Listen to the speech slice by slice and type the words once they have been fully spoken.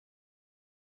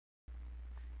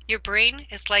Your brain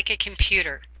is like a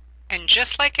computer, and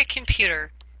just like a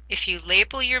computer, if you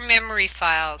label your memory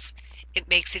files, it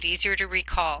makes it easier to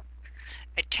recall.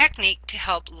 A technique to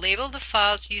help label the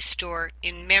files you store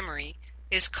in memory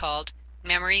is called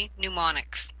memory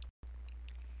mnemonics.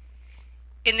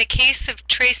 In the case of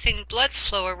tracing blood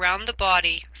flow around the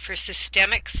body for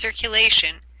systemic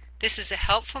circulation, this is a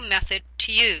helpful method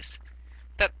to use.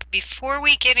 But before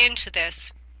we get into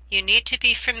this, you need to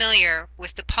be familiar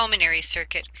with the pulmonary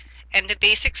circuit and the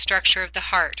basic structure of the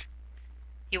heart.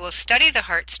 You will study the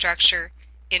heart structure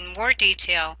in more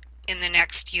detail in the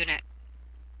next unit.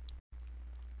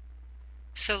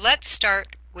 So let's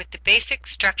start with the basic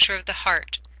structure of the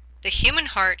heart. The human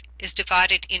heart is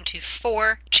divided into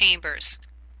 4 chambers: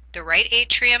 the right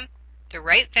atrium, the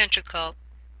right ventricle,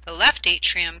 the left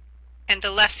atrium, and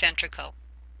the left ventricle.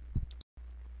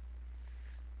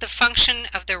 The function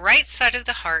of the right side of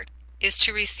the heart is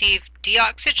to receive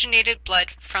deoxygenated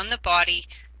blood from the body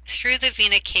through the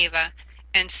vena cava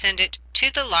and send it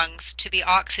to the lungs to be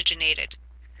oxygenated.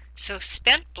 So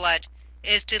spent blood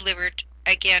is delivered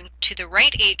again to the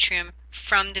right atrium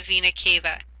from the vena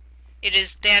cava. It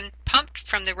is then pumped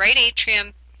from the right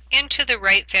atrium into the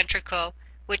right ventricle,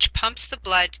 which pumps the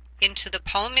blood into the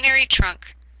pulmonary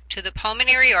trunk to the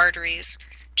pulmonary arteries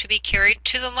to be carried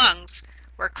to the lungs,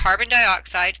 where carbon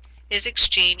dioxide is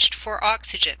exchanged for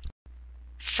oxygen.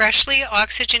 Freshly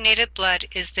oxygenated blood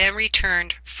is then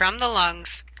returned from the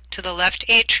lungs to the left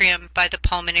atrium by the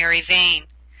pulmonary vein.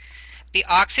 The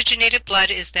oxygenated blood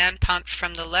is then pumped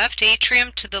from the left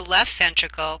atrium to the left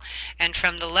ventricle and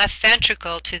from the left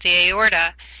ventricle to the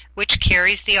aorta, which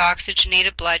carries the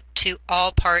oxygenated blood to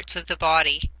all parts of the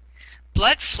body.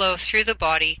 Blood flow through the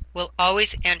body will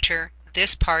always enter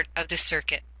this part of the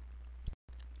circuit.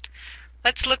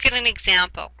 Let's look at an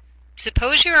example.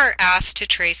 Suppose you are asked to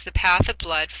trace the path of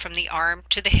blood from the arm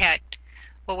to the head.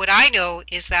 Well, what I know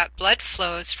is that blood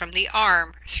flows from the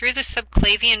arm through the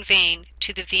subclavian vein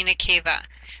to the vena cava,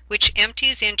 which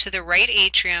empties into the right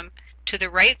atrium, to the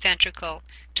right ventricle,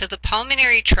 to the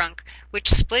pulmonary trunk, which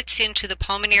splits into the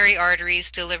pulmonary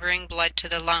arteries delivering blood to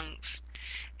the lungs.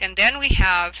 And then we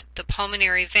have the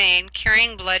pulmonary vein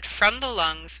carrying blood from the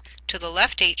lungs to the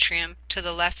left atrium, to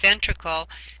the left ventricle,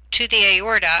 to the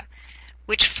aorta,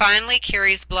 which finally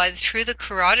carries blood through the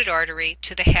carotid artery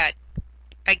to the head.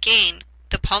 Again,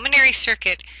 the pulmonary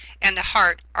circuit and the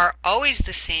heart are always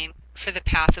the same for the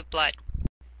path of blood.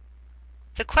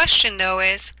 The question, though,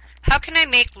 is, how can I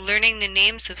make learning the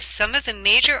names of some of the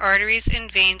major arteries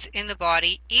and veins in the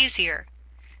body easier?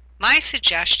 My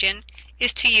suggestion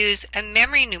is to use a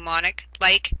memory mnemonic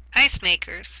like ice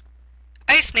makers.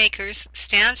 Ice makers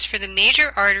stands for the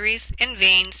major arteries and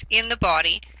veins in the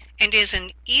body and is an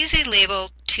easy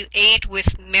label to aid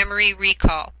with memory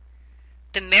recall.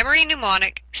 The memory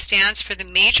mnemonic stands for the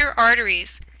major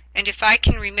arteries, and if I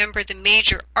can remember the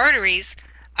major arteries,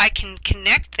 I can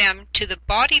connect them to the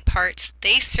body parts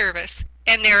they service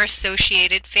and their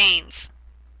associated veins.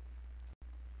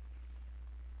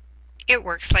 It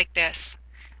works like this.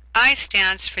 I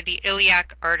stands for the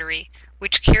iliac artery,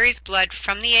 which carries blood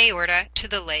from the aorta to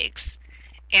the legs,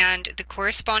 and the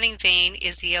corresponding vein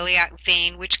is the iliac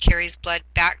vein, which carries blood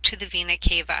back to the vena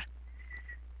cava.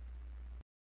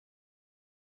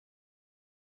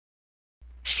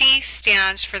 C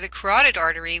stands for the carotid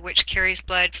artery, which carries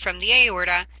blood from the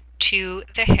aorta to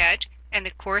the head, and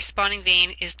the corresponding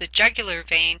vein is the jugular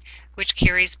vein, which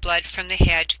carries blood from the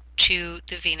head to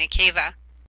the vena cava.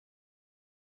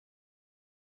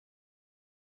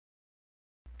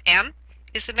 M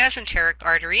is the mesenteric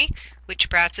artery, which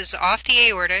branches off the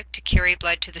aorta to carry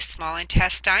blood to the small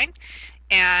intestine,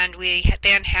 and we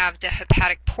then have the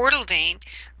hepatic portal vein,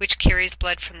 which carries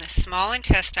blood from the small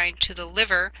intestine to the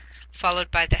liver,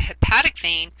 followed by the hepatic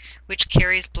vein, which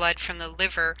carries blood from the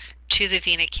liver to the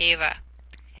vena cava.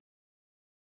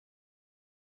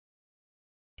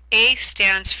 A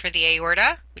stands for the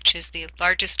aorta, which is the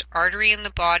largest artery in the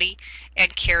body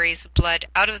and carries blood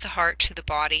out of the heart to the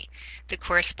body. The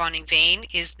corresponding vein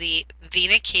is the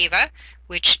vena cava,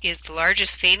 which is the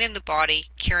largest vein in the body,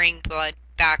 carrying blood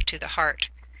back to the heart.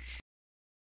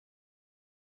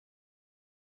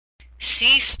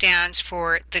 C stands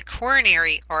for the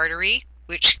coronary artery,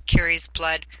 which carries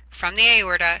blood from the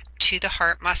aorta to the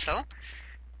heart muscle,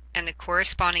 and the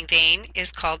corresponding vein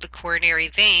is called the coronary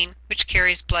vein, which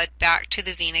carries blood back to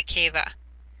the vena cava.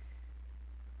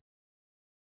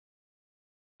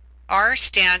 R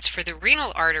stands for the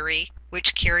renal artery,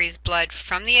 which carries blood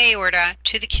from the aorta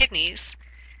to the kidneys,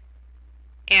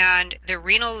 and the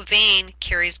renal vein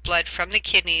carries blood from the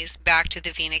kidneys back to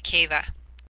the vena cava.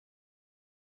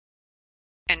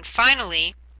 And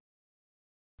finally,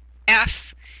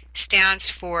 S stands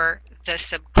for the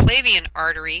subclavian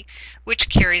artery, which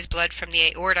carries blood from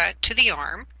the aorta to the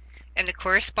arm, and the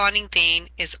corresponding vein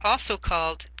is also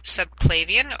called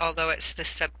subclavian, although it's the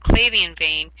subclavian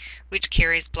vein which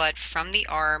carries blood from the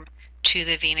arm to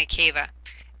the vena cava,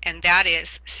 and that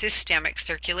is systemic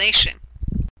circulation.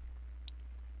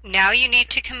 Now you need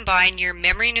to combine your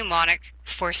memory mnemonic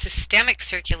for systemic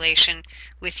circulation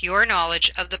with your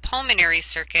knowledge of the pulmonary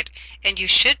circuit, and you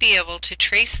should be able to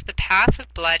trace the path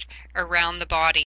of blood around the body.